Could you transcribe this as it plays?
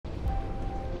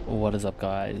What is up,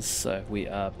 guys? So we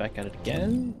are back at it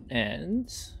again,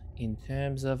 and in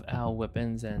terms of our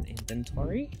weapons and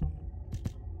inventory,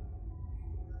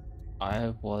 I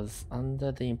was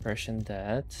under the impression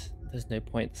that there's no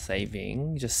point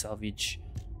saving, just salvage,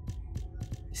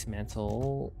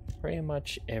 dismantle pretty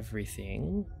much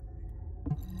everything,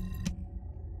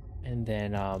 and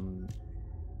then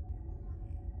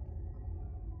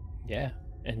yeah,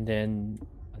 and then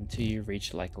until you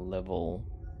reach like a level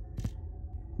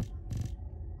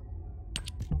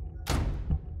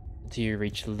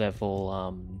 100,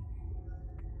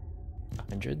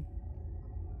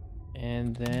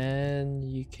 and then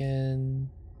you can,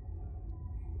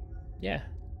 yeah,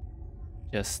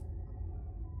 just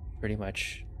pretty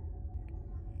much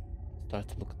start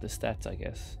to look at the stats, I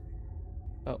guess.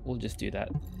 But we'll just do that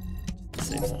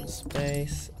just to save some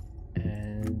space.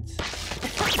 And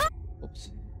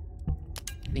oops,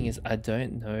 thing is, I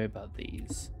don't know about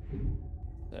these,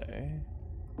 so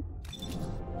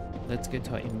let's go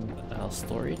to our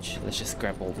storage. Let's just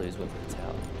grab all those weapons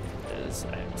out. There's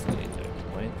absolutely no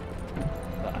point.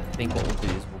 But I think what we'll do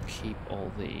is we'll keep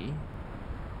all the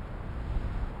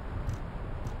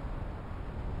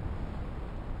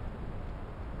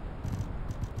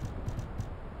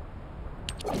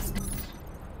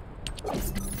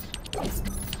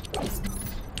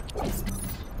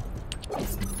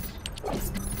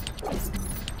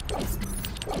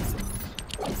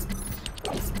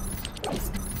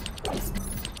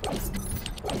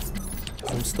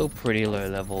I'm still pretty low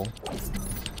level,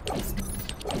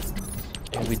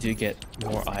 and we do get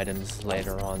more items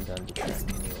later on down the track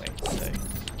anyway, so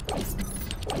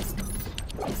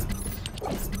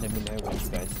let me know what you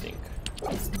guys think.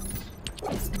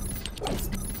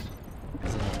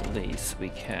 So at least we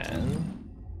can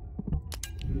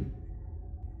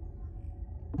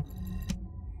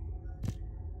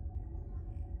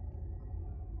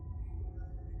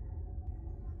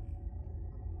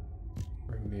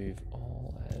remove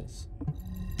all as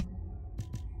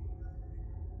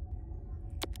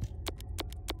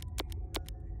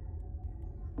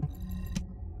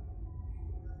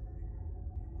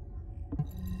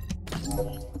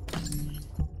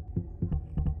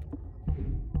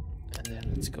and then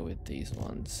let's go with these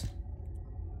ones.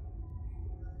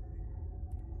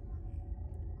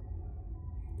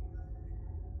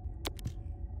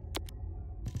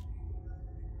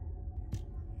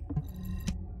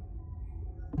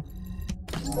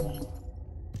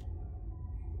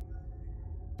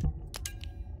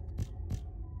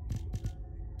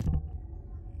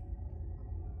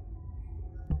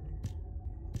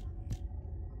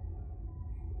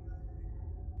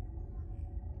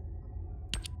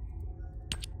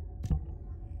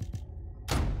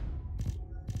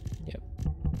 Yep.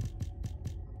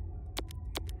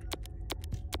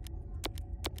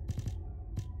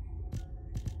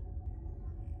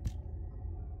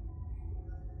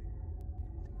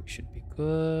 We should be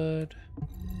good.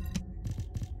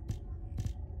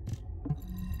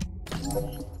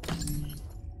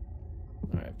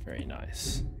 Alright, very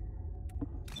nice.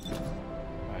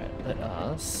 Alright, let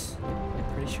us. I'm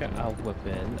pretty sure our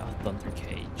weapon, our thunder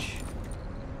cage.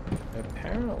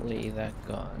 Apparently that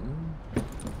gun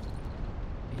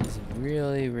is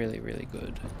really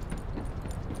good.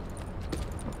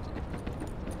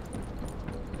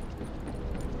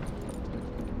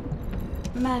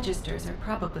 Magisters are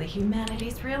probably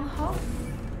humanity's real hope,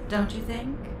 don't you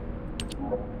think?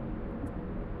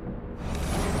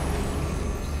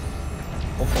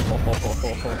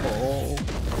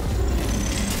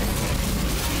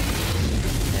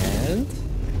 And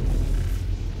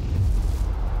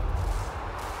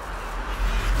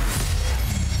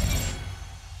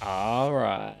all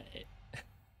right.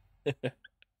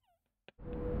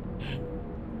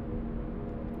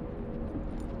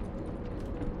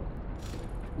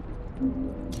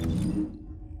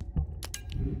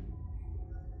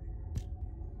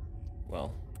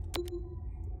 Well,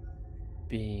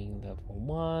 being level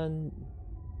 1,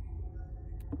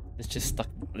 let's just stick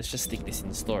this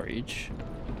in storage,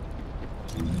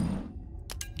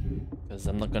 because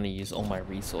I'm not going to use all my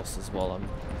resources while I'm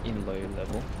in low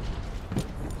level.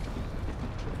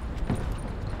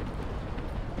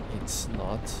 It's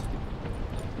not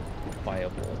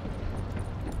viable.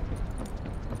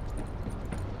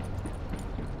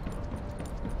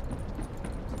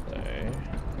 So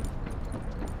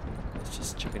let's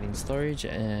just chuck it in storage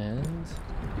and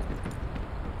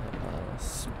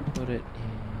let's put it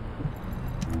in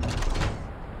inventory.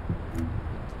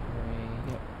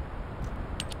 Yep.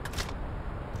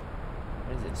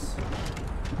 What is this?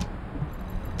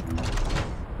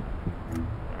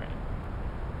 Alright.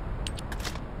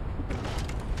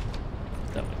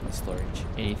 That one. storage.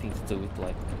 Anything to do with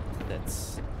like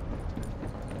that's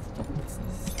stop this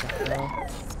stuff now.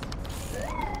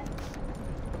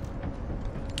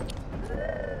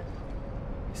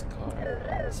 This car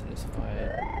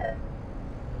unsatisfied.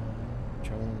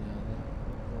 Traveling now.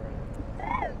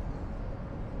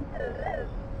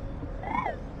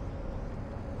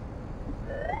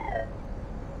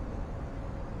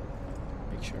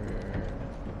 Make sure.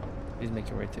 Please make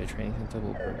your way to a training center.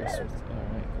 Will progress with.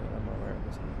 Alright, good. I'm aware of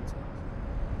this.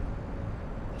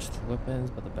 There's two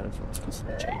weapons, but the battlefield is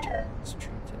constantly changing. It's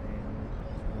true today.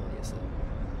 Really is it?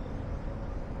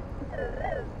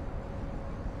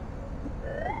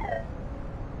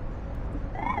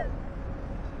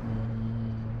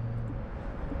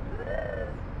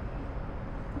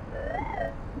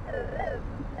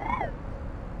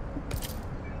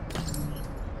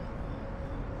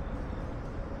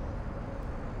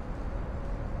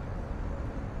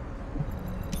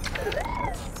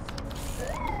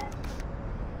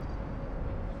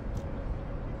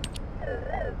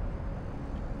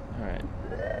 Alright,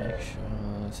 make sure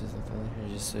this is nothing here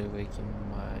just so waking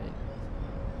mind.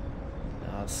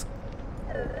 Ask.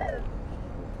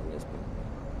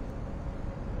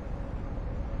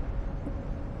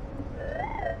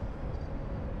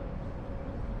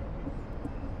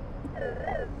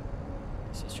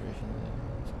 Situation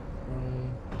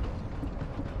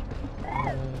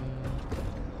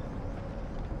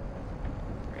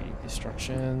ready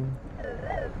destruction.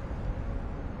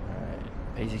 Alright,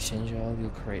 base exchange all, you'll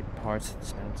create parts,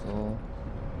 dismantle.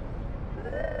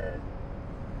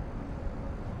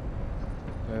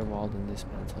 Very well, then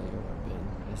dismantle your weapon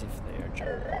as if they are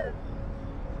junk.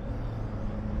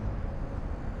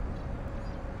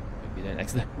 Maybe the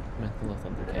next dismantle of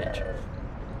Thunder Cage.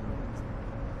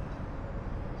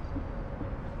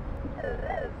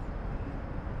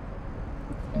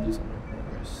 Focus on your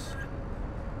progress.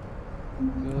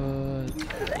 Good.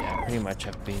 Yeah, pretty much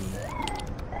I've been.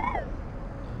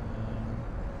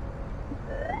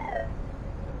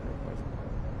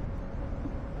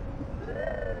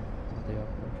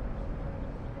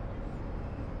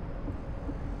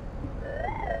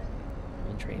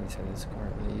 Training centers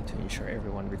currently to ensure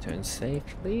everyone returns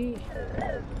safely.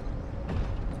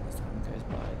 As time goes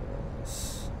by,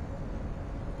 there's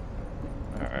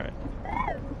alright.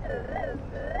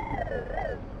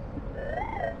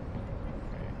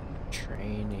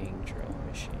 Training drill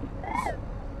machines.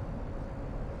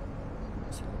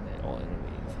 Eliminate all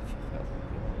enemies if you fail to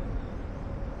be.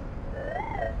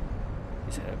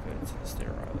 These head of goods, stay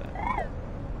around that.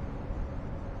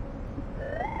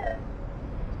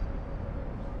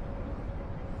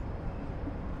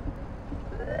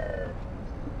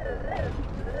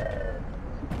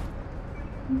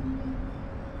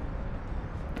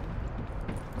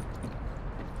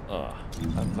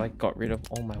 I've like got rid of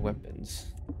all my weapons.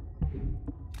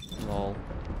 Lol.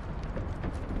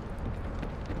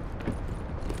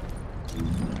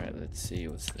 Alright, let's see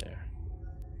what's there.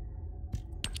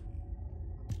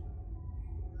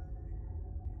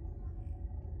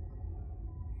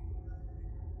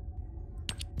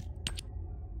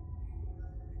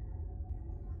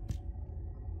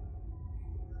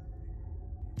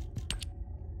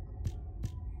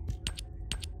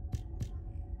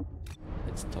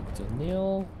 Let's talk to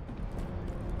Neil.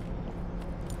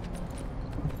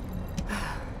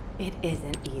 It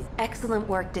isn't easy. Excellent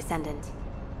work, Descendant.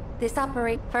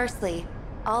 Firstly,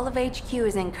 all of HQ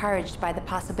is encouraged by the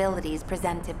possibilities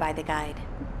presented by the guide.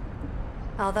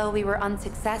 Although we were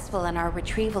unsuccessful in our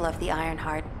retrieval of the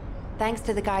Ironheart, thanks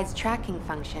to the guide's tracking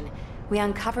function, we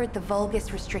uncovered the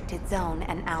Vulgus restricted zone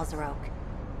and Alzarok.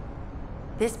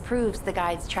 This proves the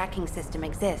guide's tracking system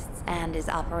exists and is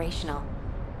operational.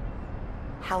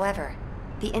 However,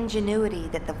 the ingenuity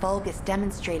that the Vulgus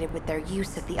demonstrated with their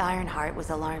use of the Ironheart was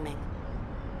alarming.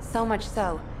 So much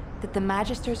so that the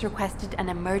Magisters requested an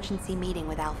emergency meeting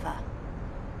with Alpha.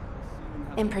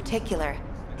 In particular,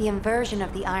 the inversion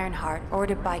of the Ironheart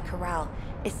ordered by Corral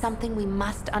is something we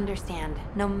must understand,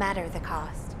 no matter the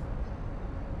cost.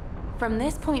 From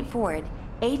this point forward,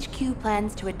 HQ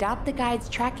plans to adopt the guide's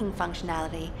tracking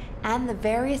functionality and the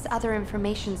various other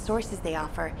information sources they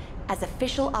offer as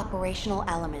official operational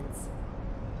elements.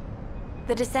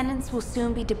 The Descendants will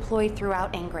soon be deployed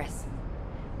throughout Ingress.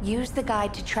 Use the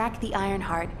guide to track the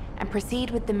Ironheart and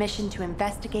proceed with the mission to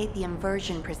investigate the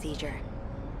inversion procedure.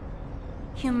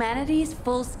 Humanity's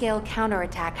full-scale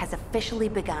counterattack has officially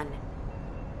begun.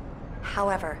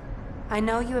 However, I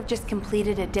know you have just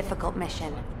completed a difficult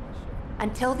mission.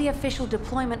 Until the official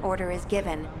deployment order is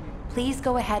given, please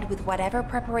go ahead with whatever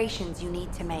preparations you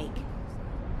need to make.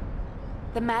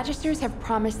 The Magisters have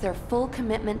promised their full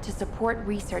commitment to support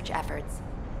research efforts,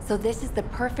 so this is the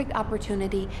perfect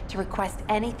opportunity to request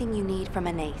anything you need from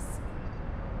an ace.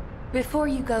 Before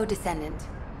you go, Descendant,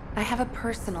 I have a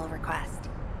personal request.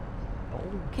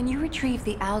 Can you retrieve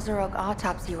the Alzarog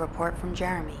autopsy report from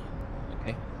Jeremy?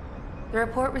 Okay. The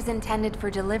report was intended for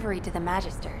delivery to the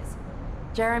Magisters.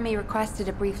 Jeremy requested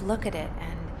a brief look at it,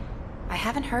 and I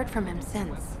haven't heard from him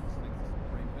since.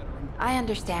 I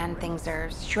understand things are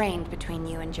strained between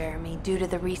you and Jeremy due to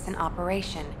the recent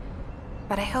operation,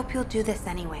 but I hope you'll do this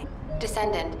anyway.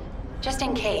 Descendant, just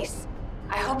in case,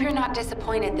 I hope you're not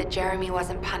disappointed that Jeremy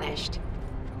wasn't punished.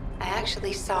 I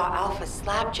actually saw Alpha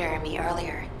slap Jeremy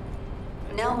earlier.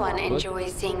 No one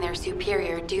enjoys seeing their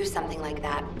superior do something like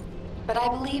that, but I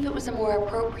believe it was a more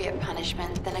appropriate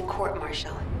punishment than a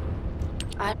court-martial.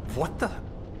 What the?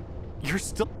 You're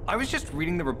still... I was just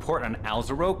reading the report on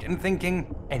Alzarog and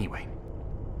thinking... Anyway,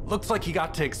 looks like he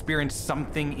got to experience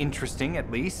something interesting,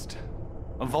 at least.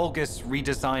 A Vulgus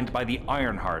redesigned by the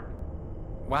Ironheart.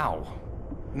 Wow.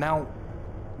 Now,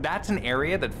 that's an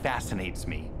area that fascinates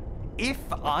me. If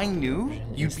I knew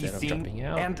you'd be seen...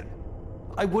 And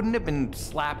I wouldn't have been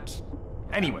slapped...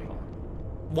 Anyway,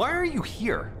 why are you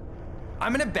here?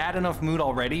 I'm in a bad enough mood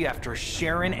already after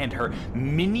Sharon and her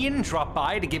minion drop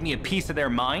by to give me a piece of their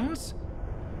minds?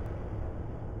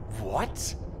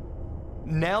 What?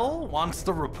 Nell wants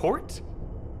the report?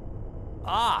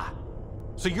 Ah,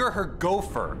 so you're her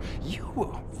gopher.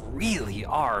 You really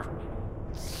are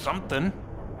something.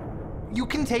 You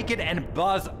can take it and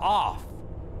buzz off.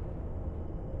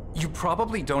 You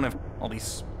probably don't have all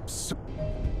these...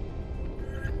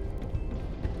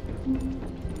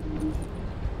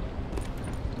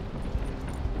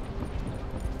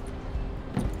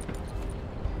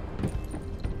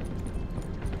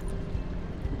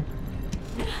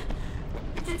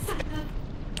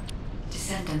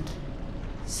 Descendant,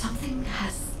 something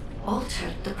has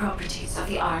altered the properties of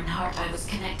the Ironheart I was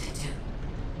connected to.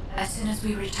 As soon as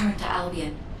we returned to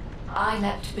Albion, I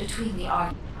leapt between the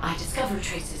Ark. I discovered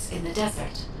traces in the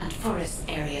desert and forest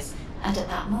areas, and at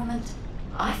that moment,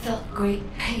 I felt great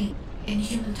pain in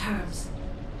human terms.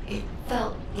 It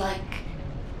felt like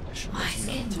my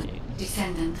skin would...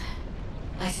 Descendant,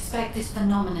 I suspect this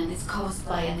phenomenon is caused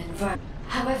by an invert.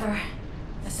 However,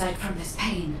 aside from this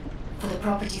pain, for the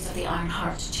properties of the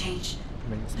Ironheart to change,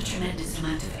 a tremendous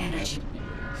amount of energy.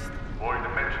 Void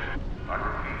dimension. I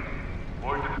repeat.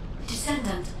 Void dimension.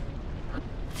 Descendant,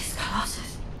 this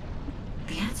Colossus.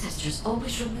 The ancestors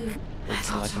always removed.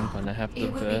 Looks like I'm gonna have to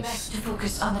It would be best to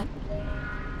focus on the...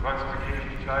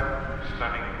 Classification type,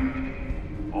 stunning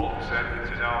beauty. All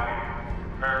descendants in Albion.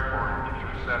 Prepare for an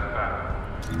intercept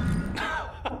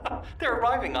battle. They're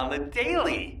arriving on the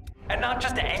daily. And not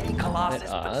just any Colossus,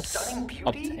 Let but us stunning beauty.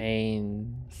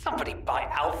 obtain... Somebody buy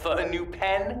Alpha a new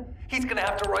pen. He's gonna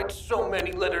have to write so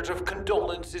many letters of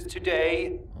condolences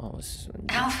today. Oh, this is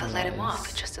Alpha let him off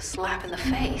with just a slap in the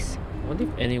face. What if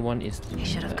anyone is doing He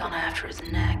should have that? gone after his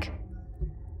neck.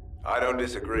 I don't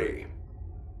disagree.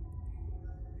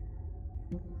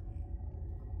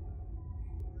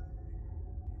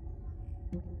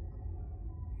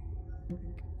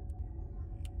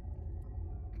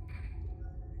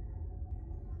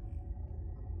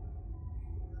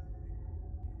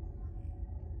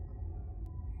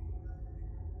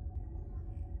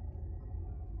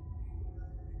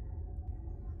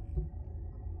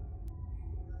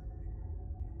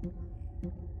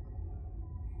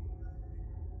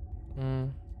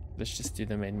 Let's just do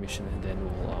the main mission and then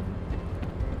we'll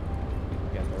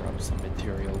gather up some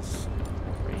materials.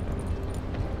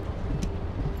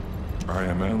 I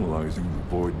am analyzing the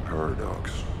void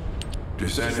paradox.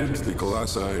 Descendants, the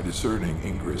Colossi are discerning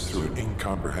ingress through an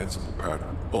incomprehensible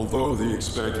pattern. Although the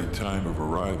expected time of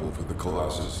arrival for the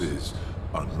Colossus is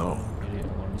unknown,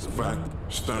 the fact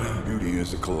stunning beauty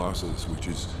is a Colossus which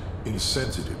is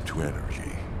insensitive to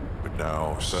energy. But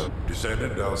now,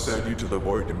 Descendant, I'll send you to the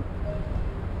void.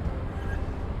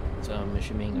 So I'm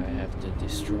assuming I have to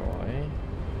destroy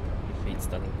defeat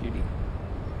stunning beauty.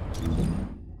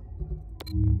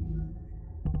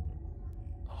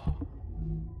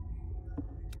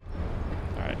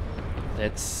 Alright,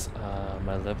 that's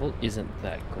my level isn't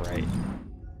that great.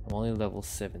 I'm only level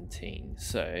 17,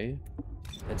 so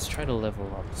let's try to level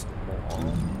up some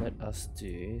more. Let us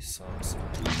do some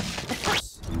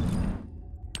science.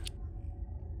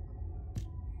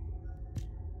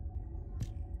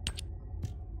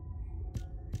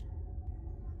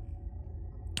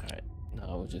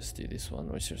 We'll just do this one,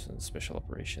 which is a special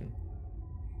operation.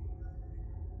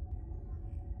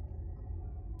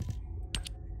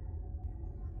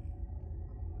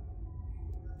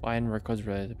 Find records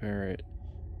related to appear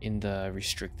in the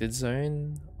restricted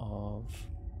zone of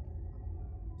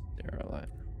Sterile.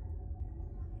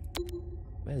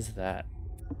 Where's that?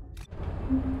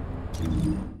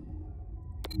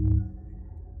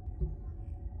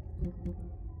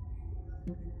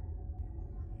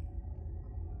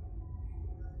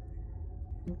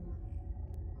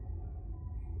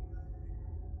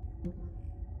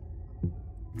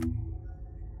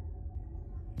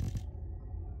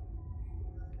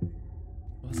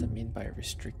 What does it mean by a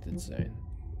restricted zone?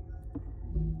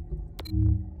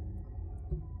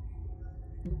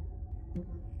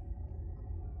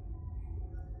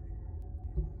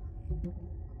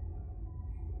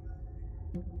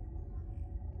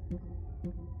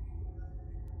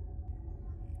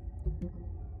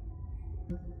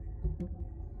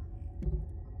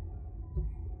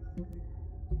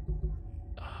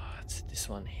 Ah, it's this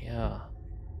one here.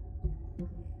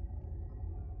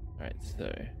 Alright,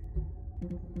 so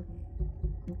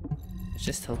let's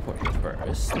just teleport here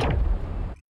first. Alright,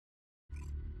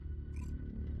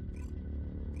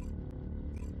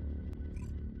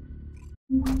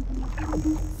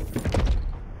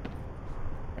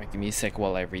 give me a sec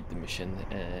while I read the mission,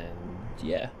 and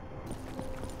yeah.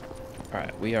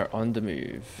 Alright, we are on the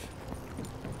move.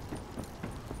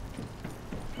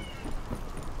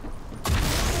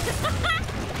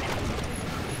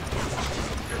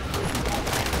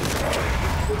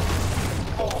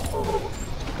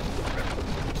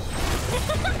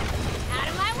 Out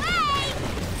of my way!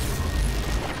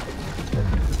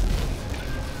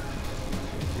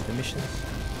 Do the missions.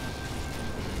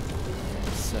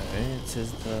 So it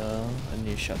says a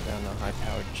new shutdown, a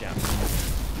high-powered jam.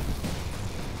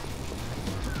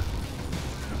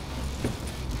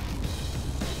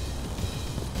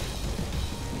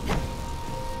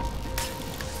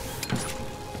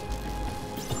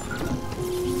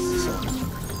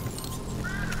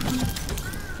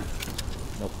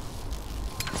 Nope.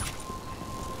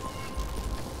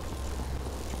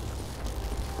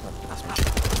 Not this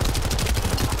mission.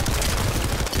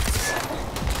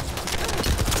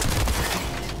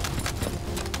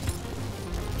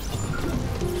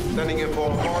 Sending info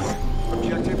on target.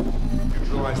 Objective,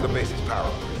 neutralize the base's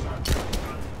power.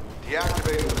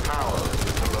 Deactivating the power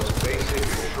is the most basic and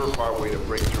surefire way to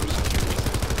break through security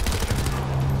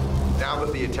systems. Now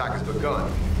that the attack has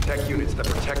begun, tech units that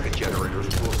protect the generators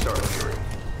will start appearing.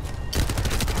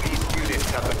 These units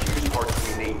have the fuse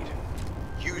parts we need.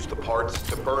 Use the parts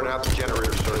to burn out the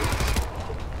generator circuits.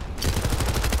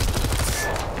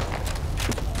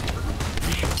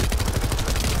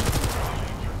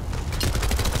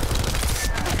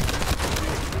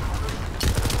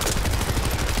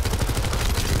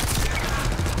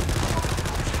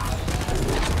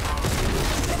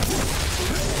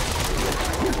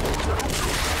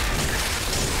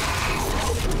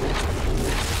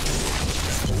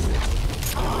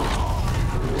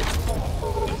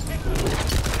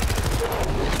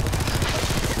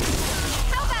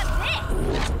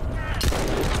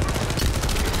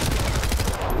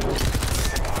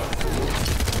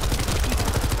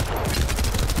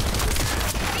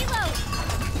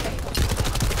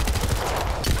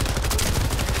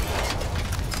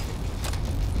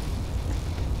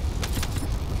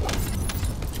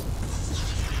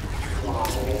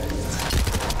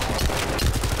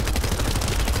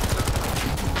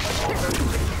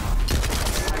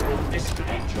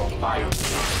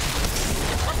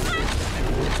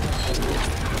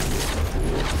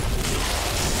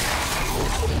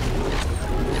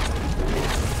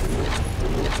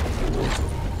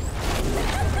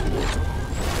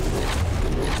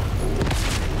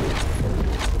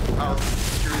 Our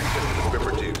security system has been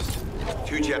reduced.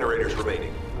 2 generators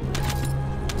remaining.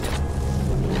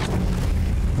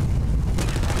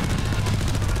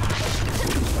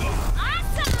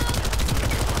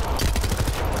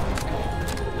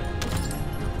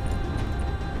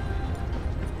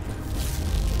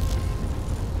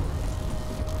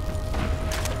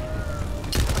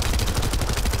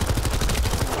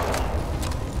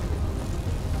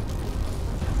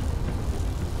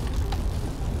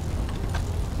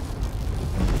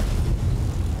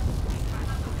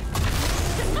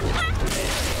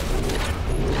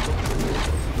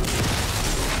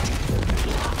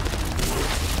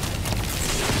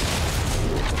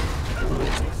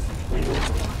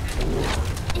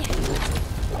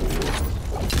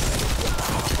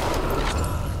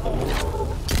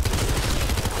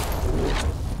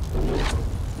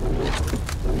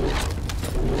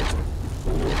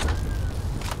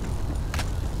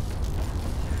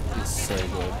 So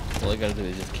good. All I gotta do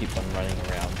is just keep on running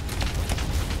around.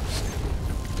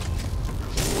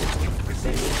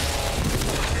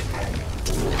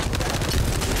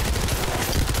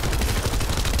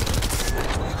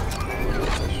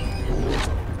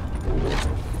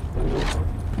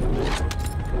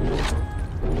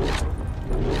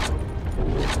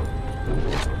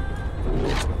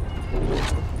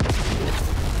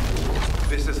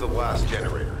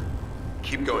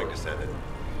 Keep going, Descendant.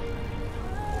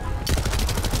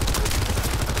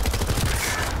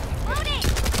 Loading!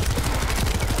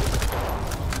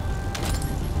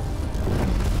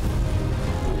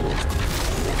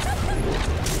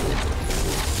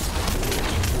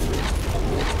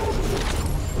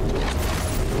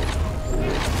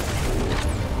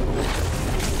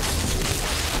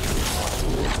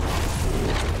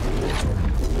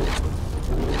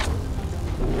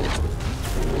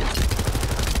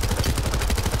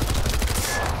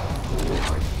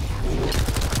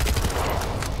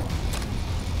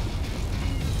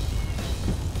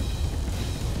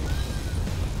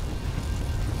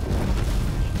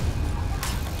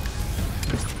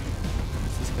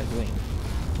 What's this guy doing?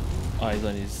 Oh, he's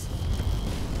on his.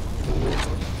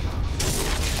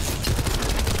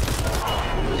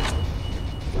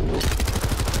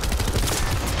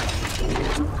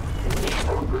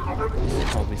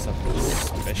 Probably something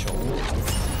special.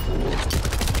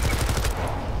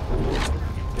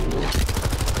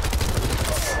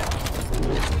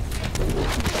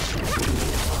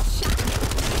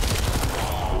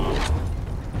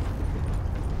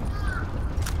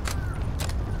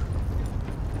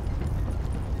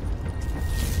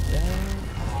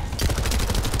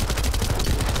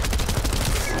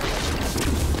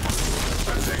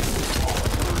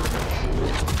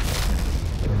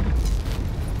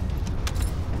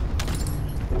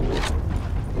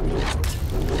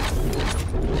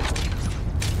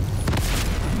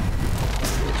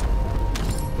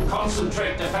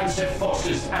 Concentrate defensive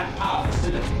forces at our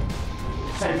facility.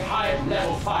 Send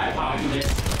high-level firepower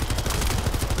units.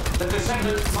 The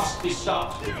Descendants must be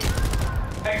stopped.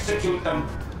 Execute them.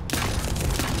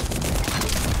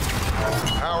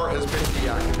 Power has been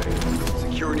deactivated.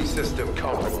 Security system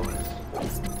compromised.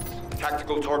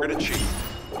 Tactical target achieved.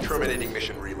 Terminating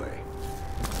mission relay.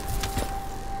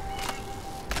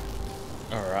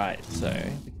 Alright, so we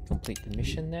can complete the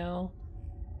mission now.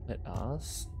 Let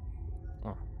us.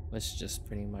 Oh, let's just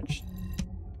pretty much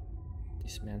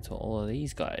dismantle all of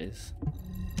these guys.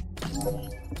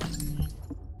 Alright,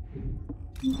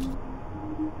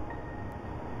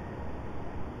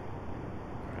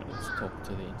 let's talk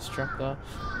to the instructor.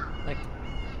 Like,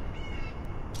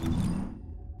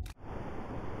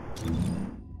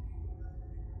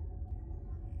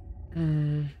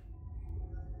 I'm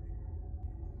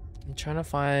trying to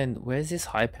find where's this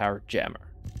high-powered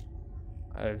jammer.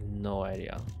 I have no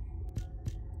idea.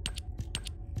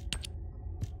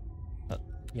 But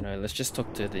you know, let's just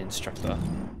talk to the instructor.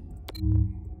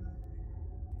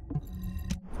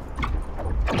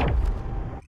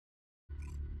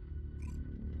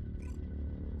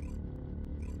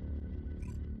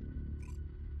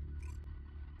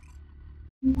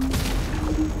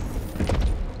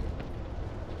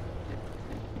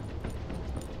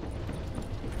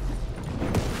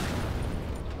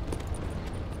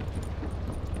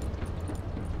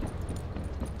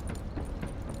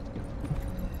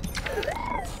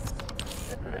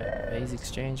 Phase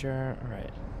exchanger,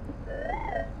 alright.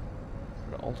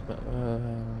 For the ultimate,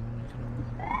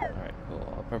 alright,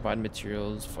 cool. I'll provide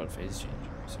materials for the phase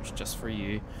exchanger. Research just for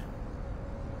you.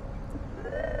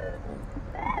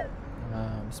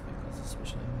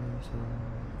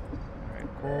 Alright,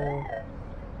 cool.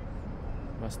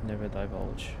 Must never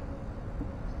divulge.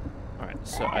 Alright,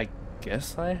 so I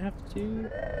guess I have to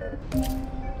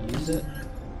use it.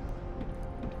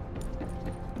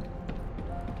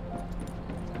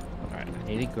 Alright, I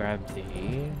need to grab the...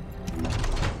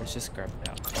 Let's just grab it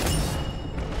out.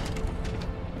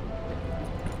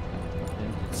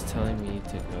 And it's telling me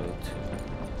to go to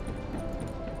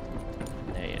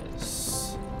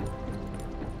Neas.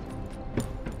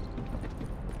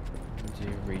 Do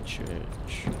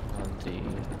research on the...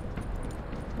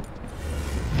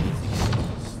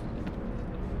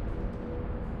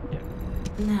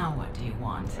 Now what do you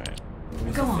want? Right.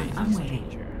 Go on, I'm waiting.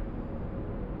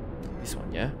 This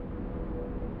one, yeah?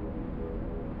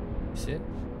 Is it?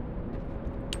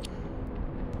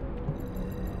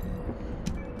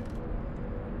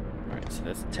 Alright, so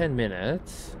that's 10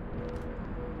 minutes.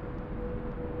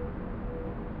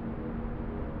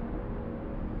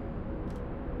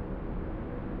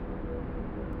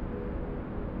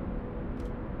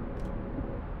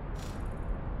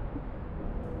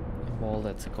 And while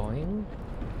that's going,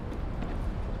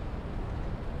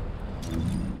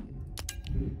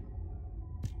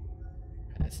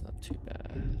 that's not too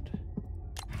bad.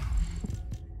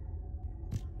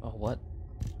 Oh, what?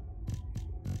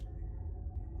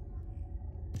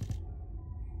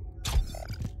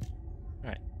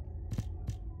 Alright.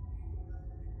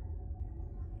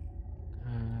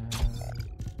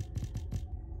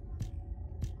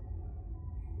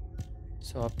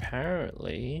 So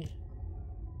apparently,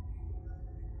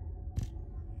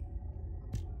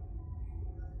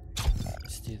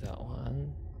 let's do that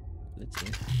one. Let's see.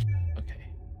 Okay.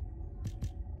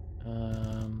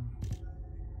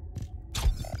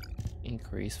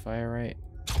 Increase fire rate,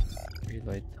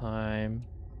 reload time,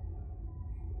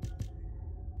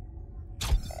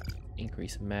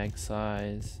 increase mag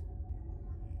size.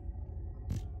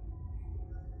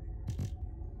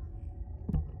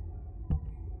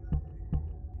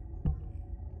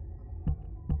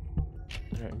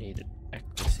 I don't need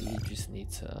accuracy, you just need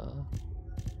to.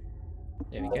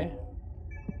 There we go.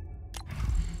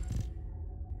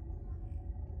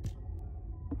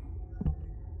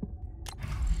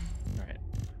 Alright.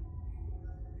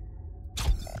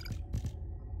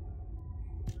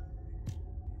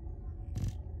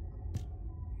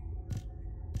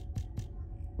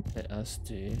 Let us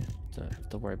do, don't have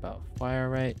to worry about fire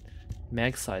rate.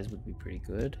 Mag size would be pretty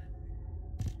good.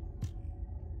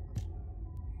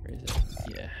 Where is it?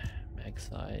 Yeah, mag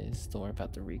size. Don't worry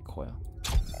about the recoil.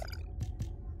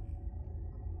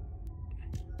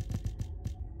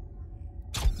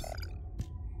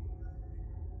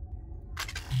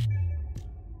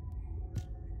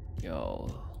 Yo.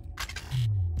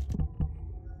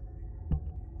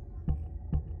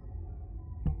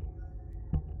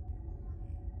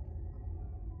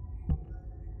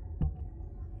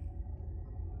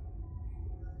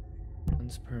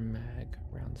 Rounds per mag,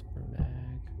 rounds per mag.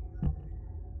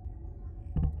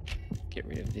 Get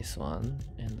rid of this one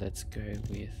and let's go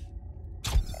with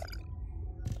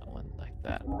that one like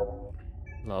that.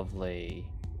 Lovely.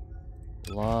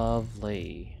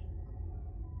 Lovely.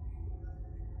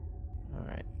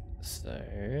 Alright, so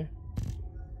alright.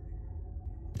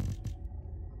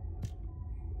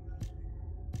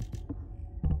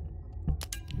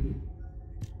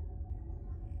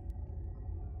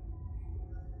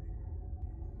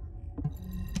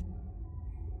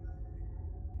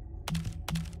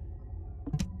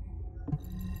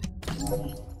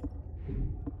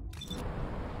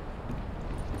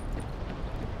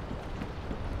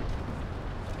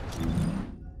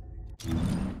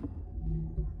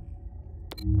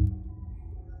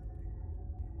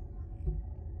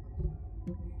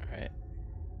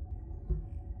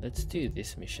 Let's do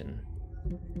this mission.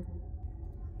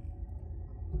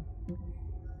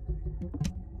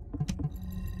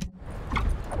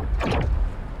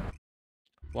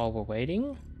 While we're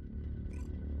waiting,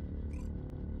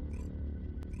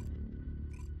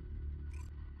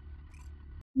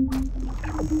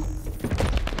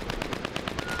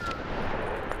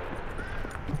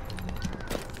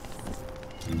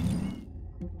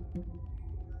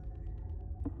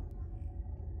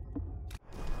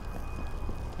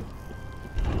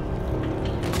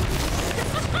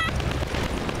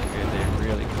 they're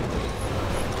really good.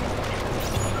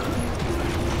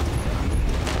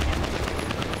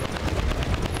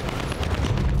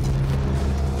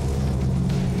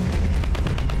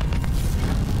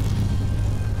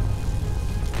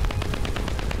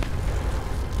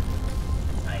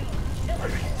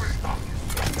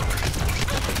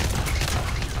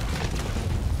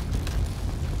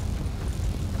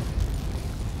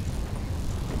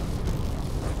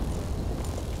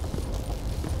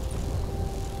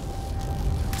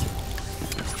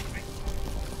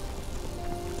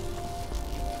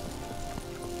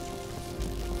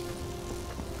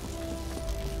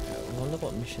 I wonder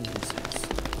what mission this is.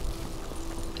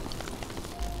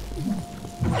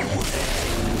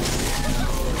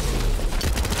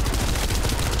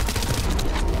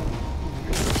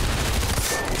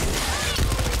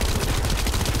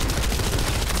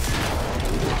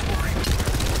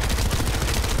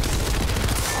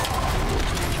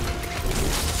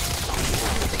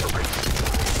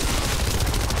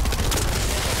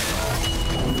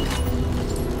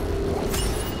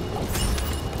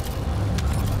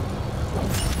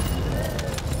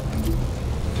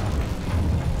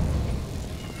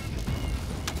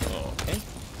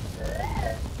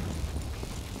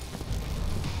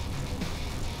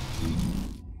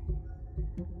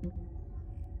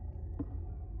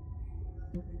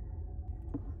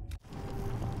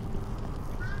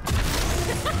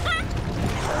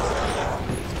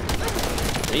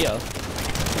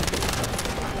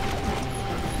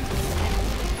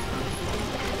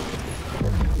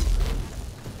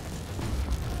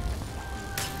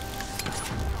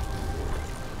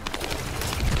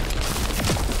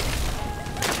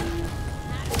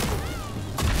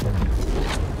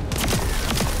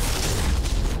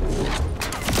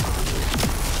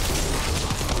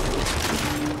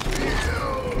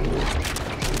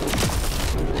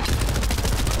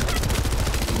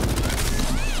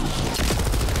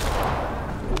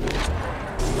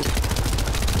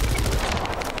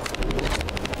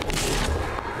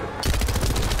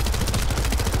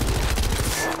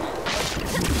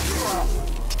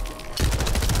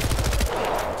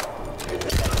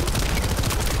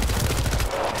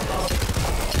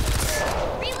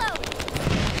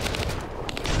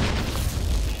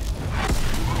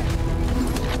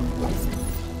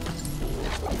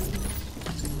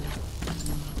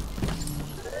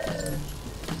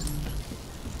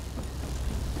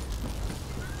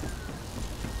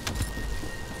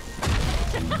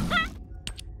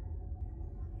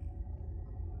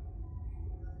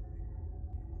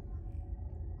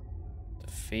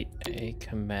 defeat a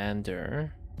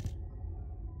commander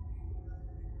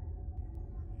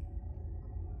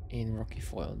in Rocky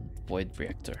Void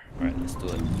Reactor. Alright, let's do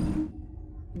it.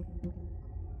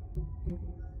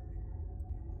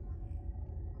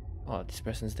 Oh, this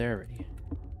person's there already.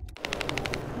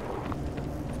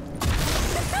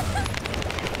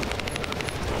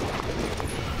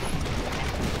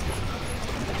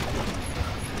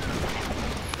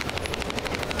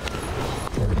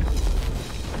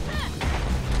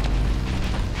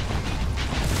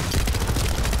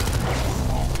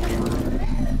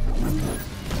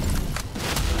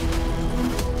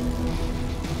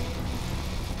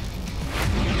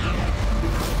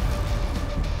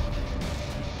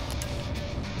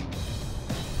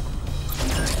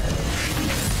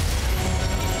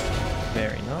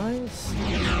 Very nice.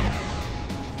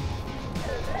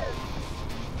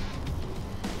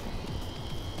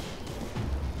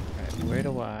 Alright, where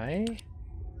do I?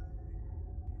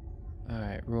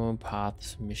 Alright, Ruin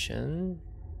Paths mission,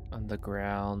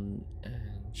 underground,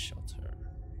 and shelter.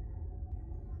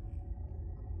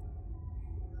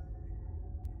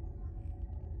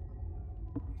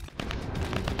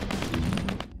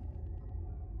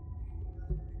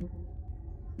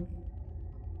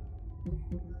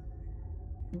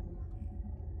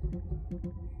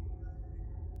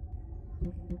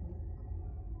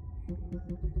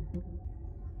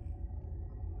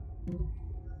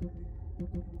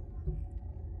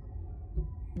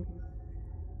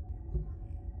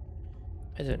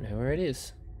 I don't know where it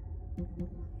is.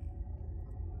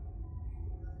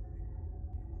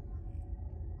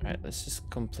 Alright, let's just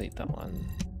complete that one.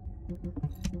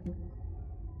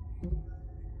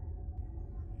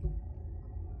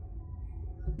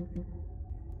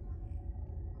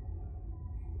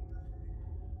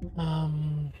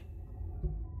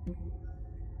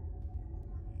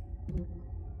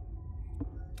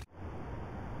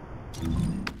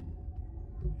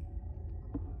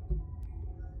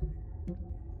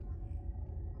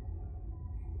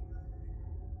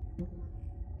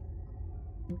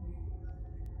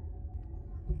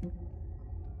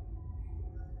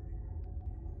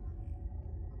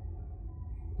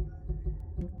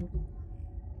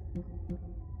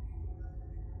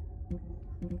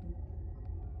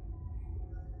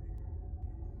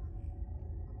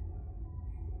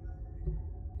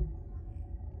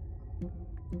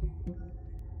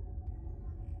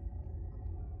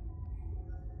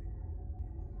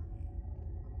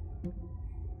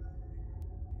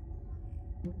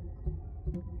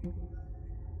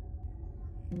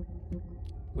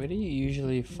 Where do you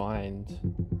usually find?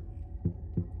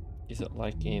 Is it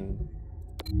like in?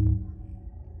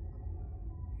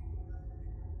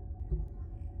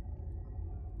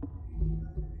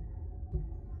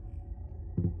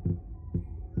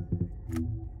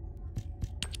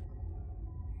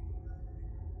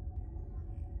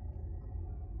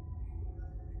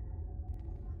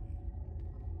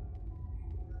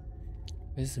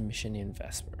 Where's the mission in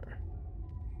Vesper?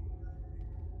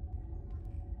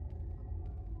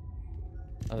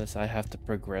 Unless I have to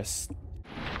progress.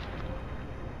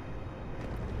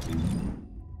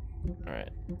 Alright.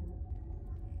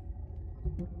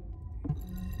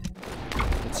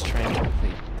 Let's try and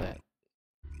complete that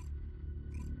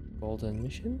golden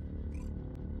mission.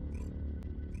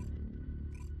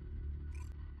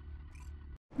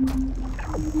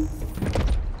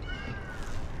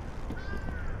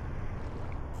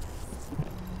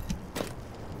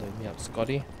 Load me up,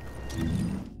 Scotty.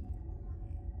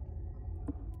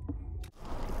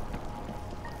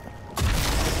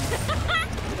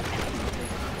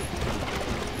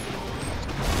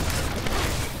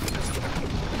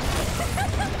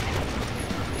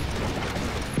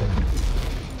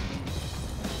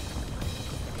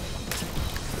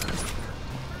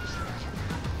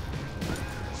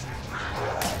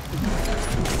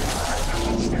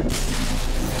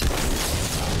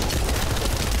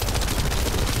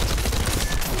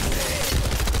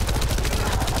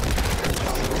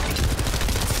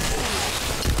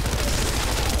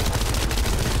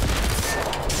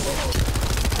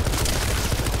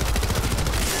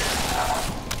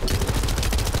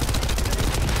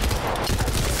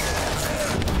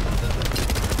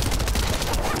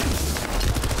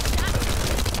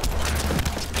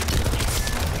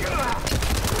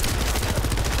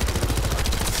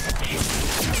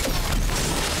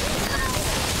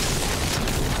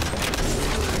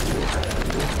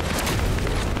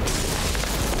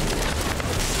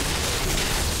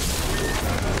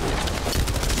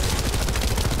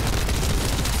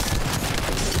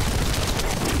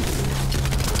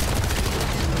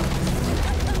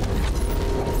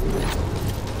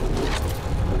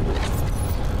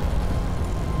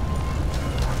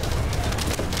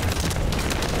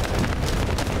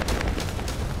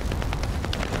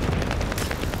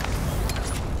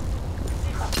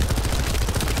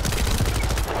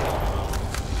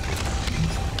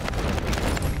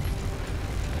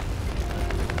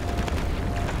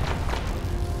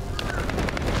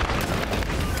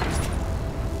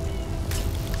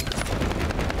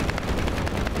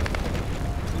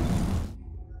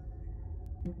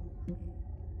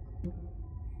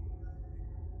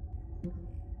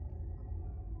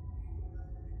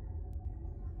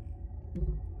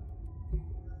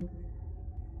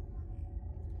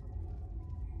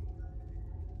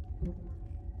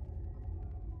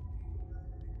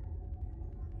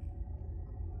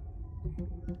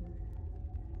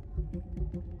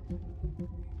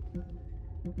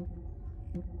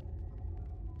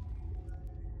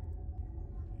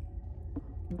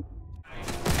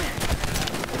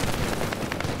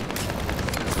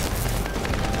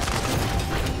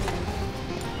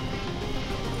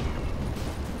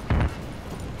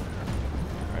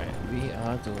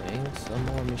 Doing some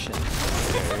more missions.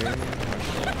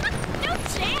 No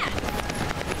chance!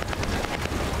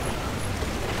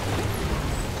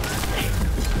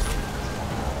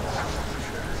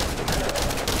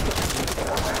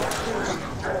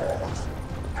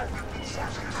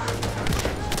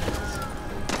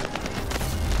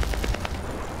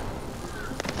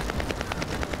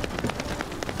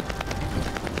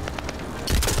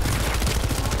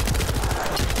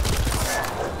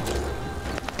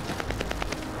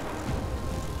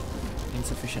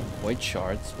 Insufficient void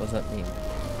shards? What does that mean?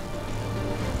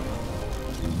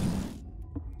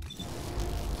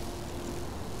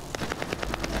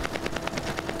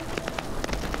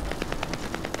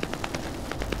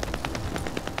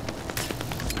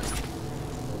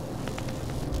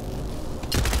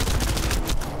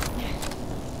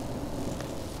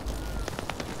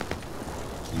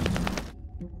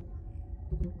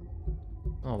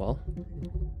 Oh well.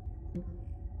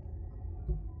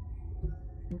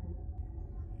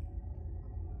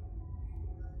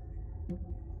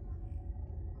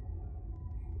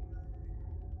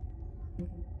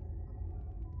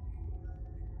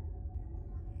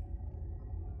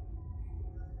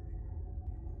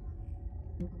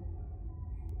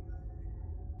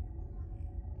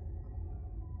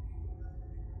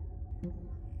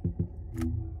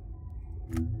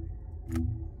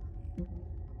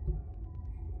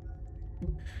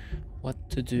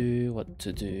 What to do, what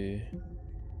to do.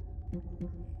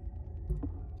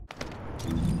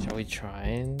 Shall we try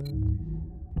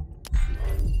and...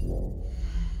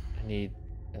 I need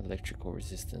electrical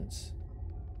resistance.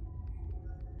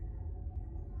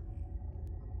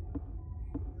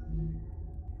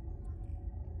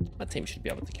 My team should be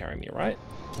able to carry me, right?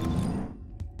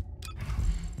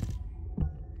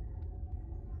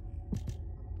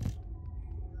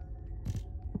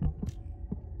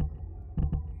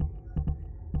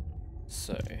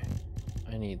 So,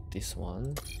 I need this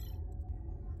one.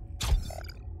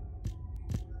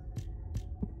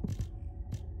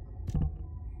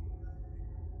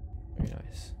 Very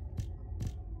nice.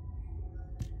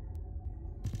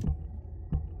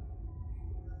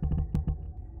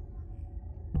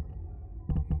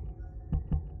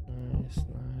 Nice, nice.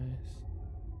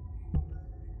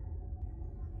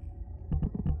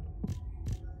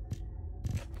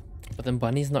 But then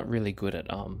Bunny's not really good at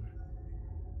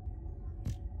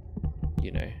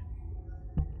you know.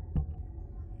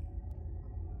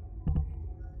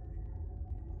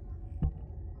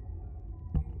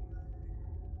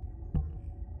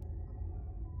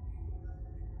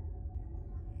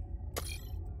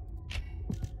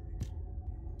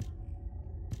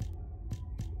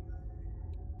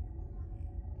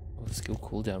 Oh, the skill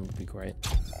cooldown would be great.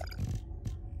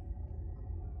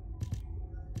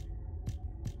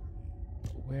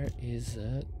 Where is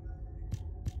it?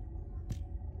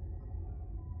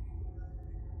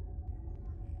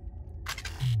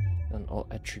 On all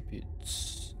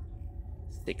attributes.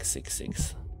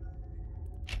 666.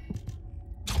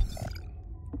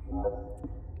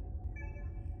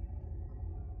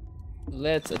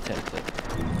 Let's attempt it.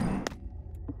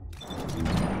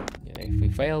 Yeah, if we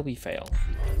fail, we fail.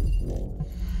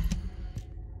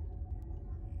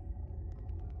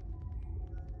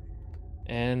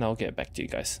 And I'll get back to you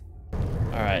guys.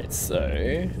 Alright,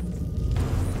 so...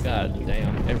 God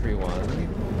damn, everyone.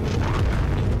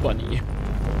 Bunny.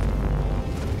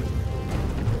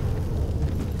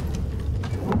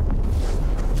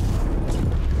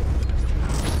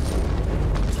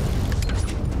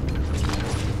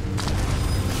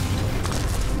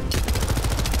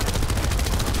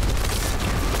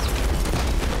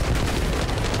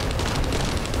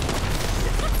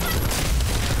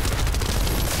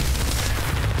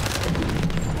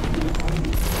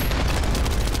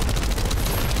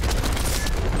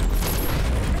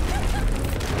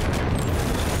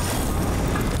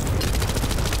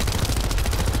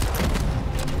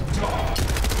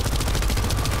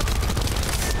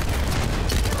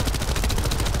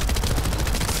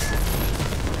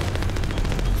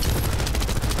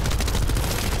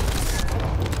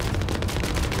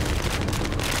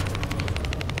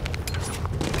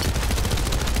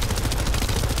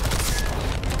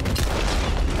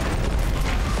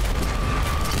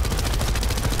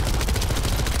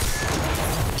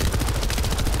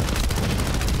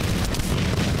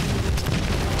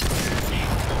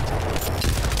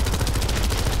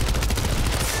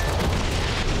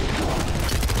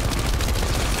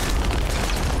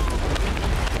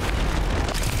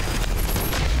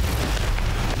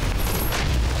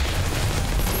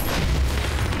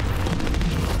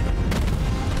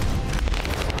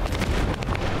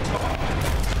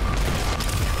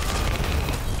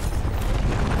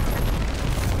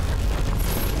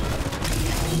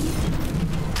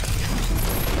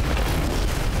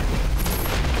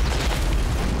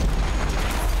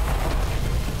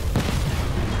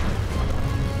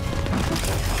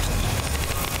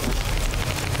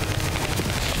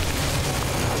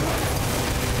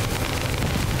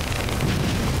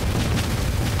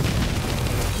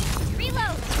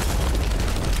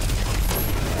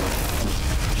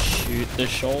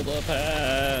 shoulder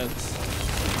pads.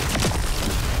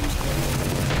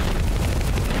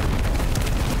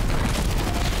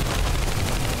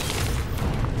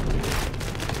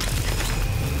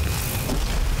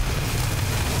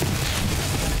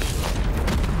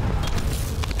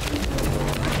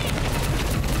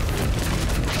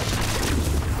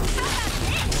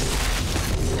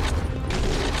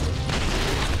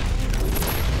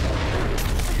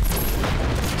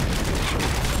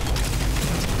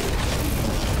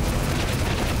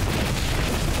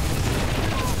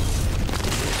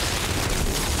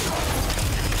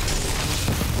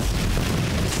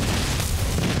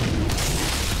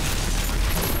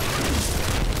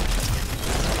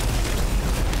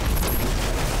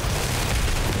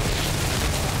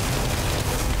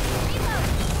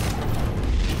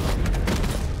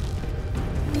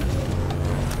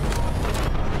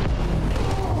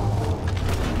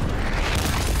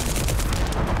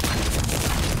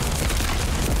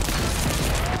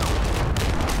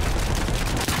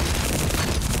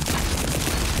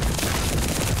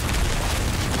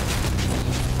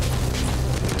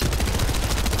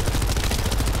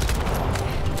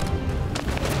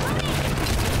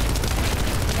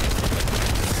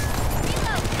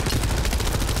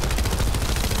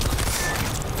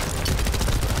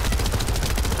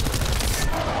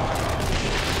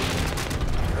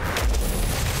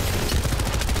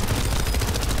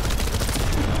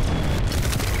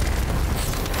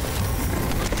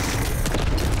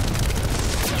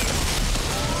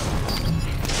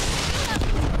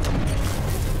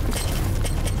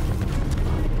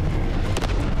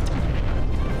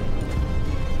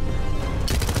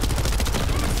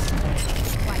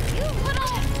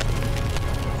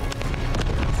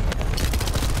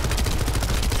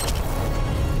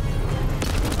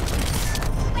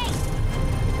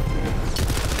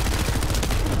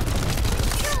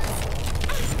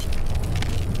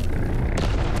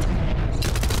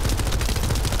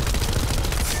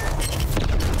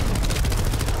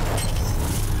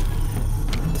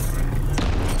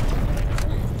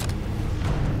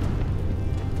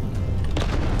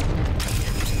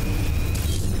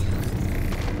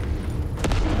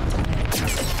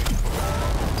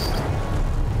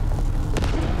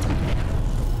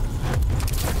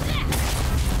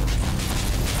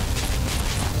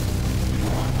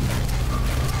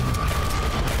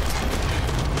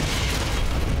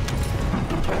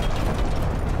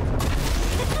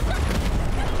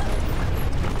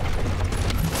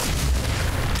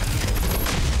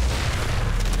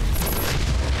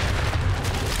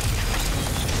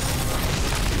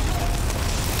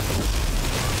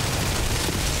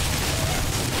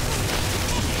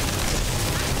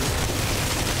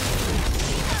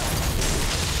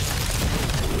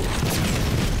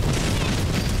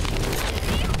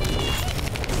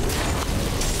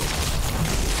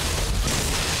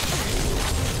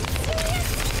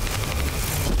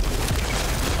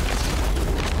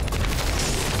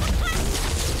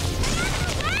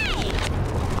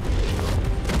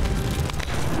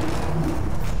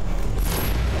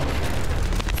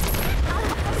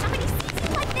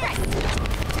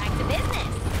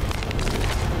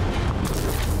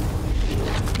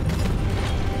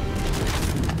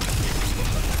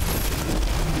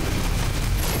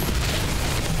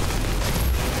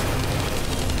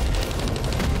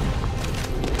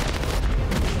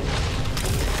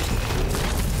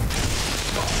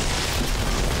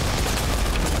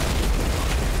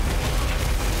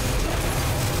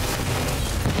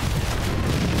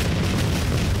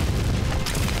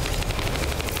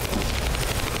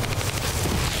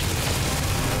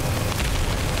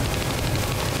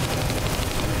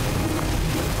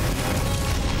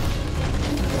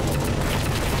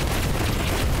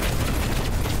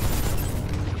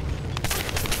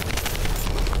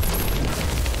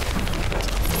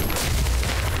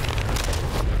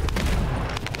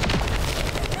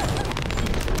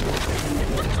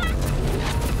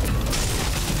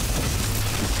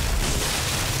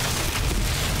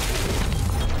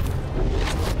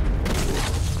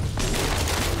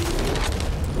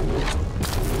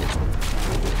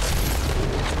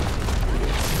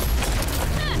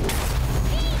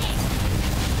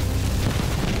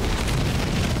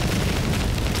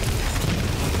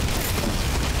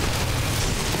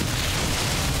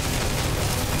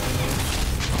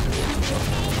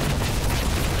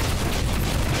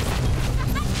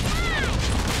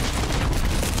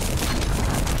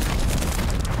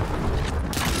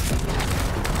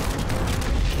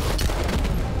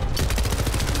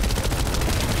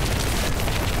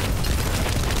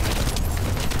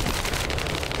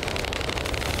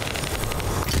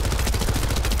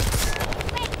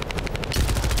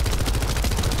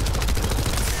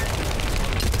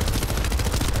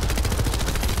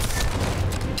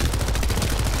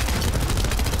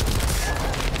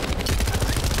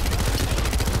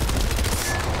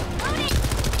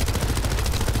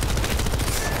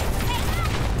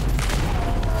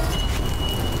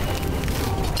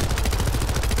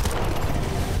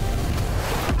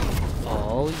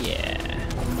 Oh yeah.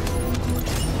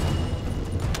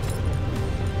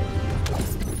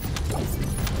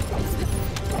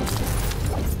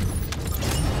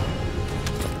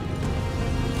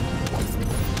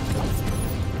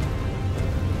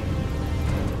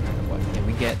 What can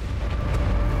we get?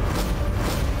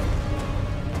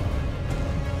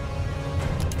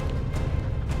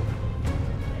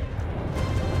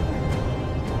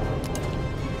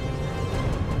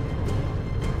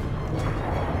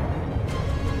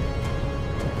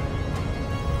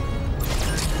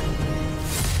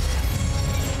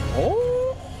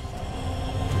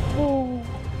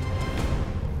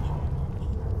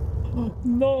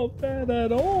 Not bad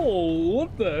at all.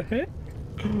 What the heck?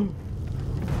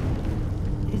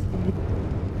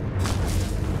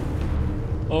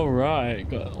 Alright,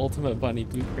 got ultimate bunny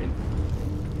blueprint.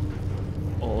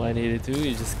 All I need to do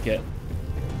is just get,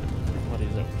 what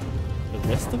is it? The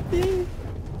rest of the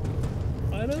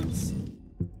items?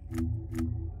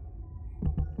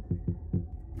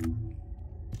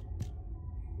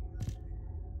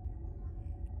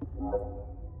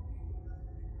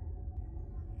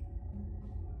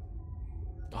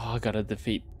 Oh, I gotta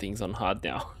defeat things on hard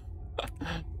now.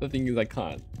 The thing is I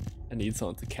can't. I need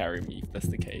someone to carry me if that's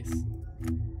the case.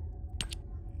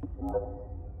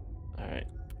 Alright.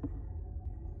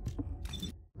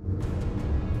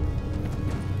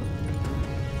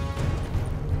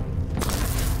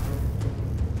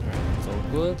 Alright, so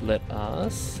good. Let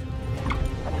us...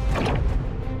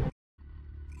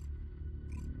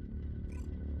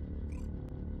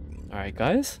 Alright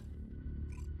guys.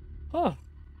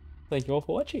 Thank you all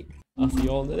for watching. I'll see you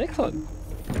all in the next one.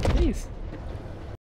 Peace.